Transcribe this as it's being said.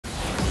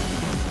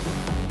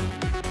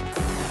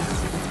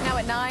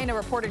at 9, a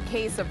reported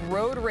case of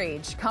road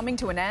rage coming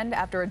to an end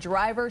after a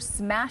driver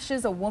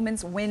smashes a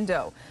woman's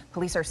window.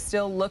 Police are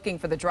still looking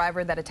for the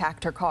driver that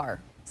attacked her car.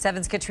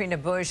 7's Katrina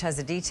Bush has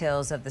the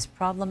details of this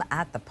problem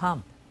at the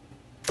pump.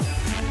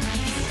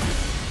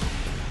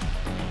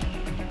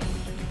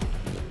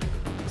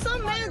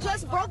 Some man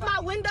just broke my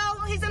window.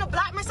 He's in a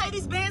black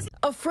Mercedes-Benz.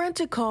 A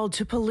frantic call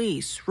to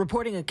police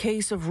reporting a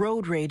case of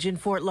road rage in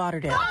Fort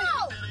Lauderdale.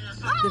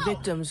 The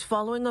victims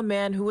following a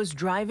man who was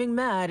driving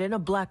mad in a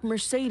black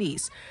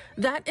Mercedes.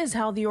 That is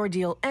how the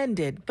ordeal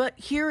ended, but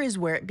here is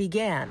where it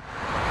began.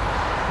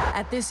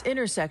 At this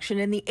intersection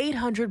in the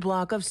 800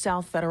 block of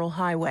South Federal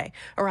Highway,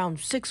 around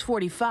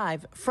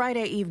 6:45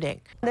 Friday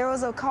evening. There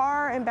was a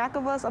car in back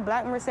of us, a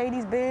black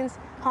Mercedes-Benz,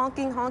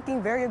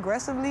 honking very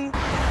aggressively.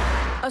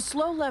 A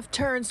slow left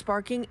turn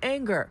sparking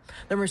anger.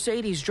 The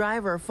Mercedes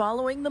driver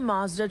following the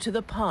Mazda to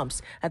the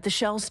pumps at the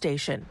Shell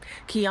station.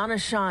 Kiana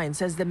Shine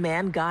says the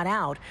man got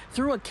out,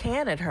 threw a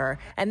can at her,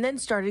 and then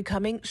started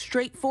coming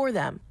straight for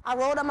them. I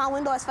rolled up my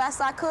window as fast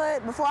as I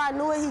could. Before I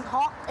knew it, he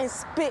honked and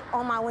spit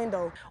on my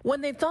window. When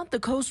they thought the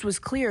coast was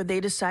clear, they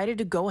decided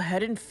to go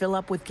ahead and fill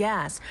up with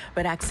gas,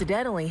 but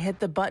accidentally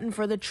hit the button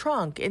for the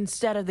trunk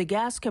instead of the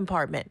gas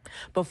compartment.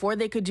 Before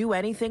they could do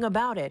anything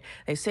about it,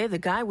 they say the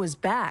guy was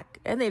back,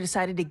 and they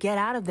decided to get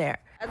out of there.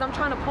 As I'm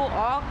trying to pull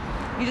off,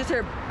 you just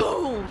hear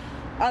boom.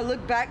 I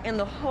look back and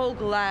the whole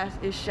glass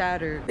is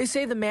shattered. They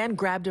say the man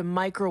grabbed a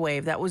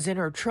microwave that was in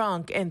her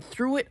trunk and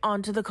threw it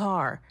onto the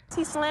car.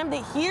 He slammed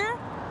it here,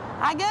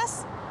 I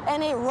guess,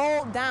 and it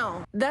rolled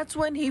down. That's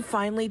when he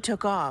finally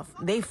took off.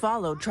 They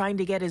followed, trying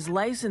to get his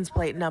license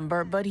plate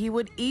number, but he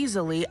would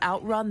easily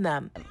outrun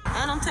them.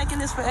 And I'm taking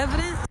this for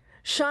evidence.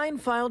 Shine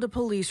filed a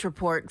police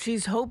report.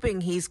 She's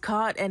hoping he's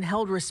caught and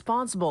held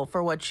responsible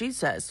for what she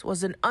says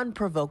was an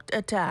unprovoked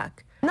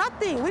attack.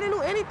 Nothing. We didn't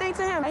do anything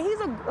to him. And he's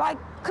a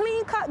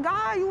clean-cut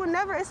guy. You would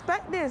never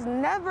expect this.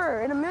 Never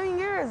in a million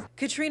years.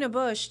 Katrina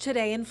Bush,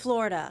 today in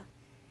Florida.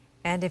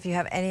 And if you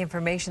have any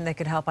information that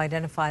could help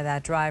identify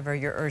that driver,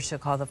 you're urged to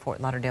call the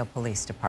Fort Lauderdale Police Department.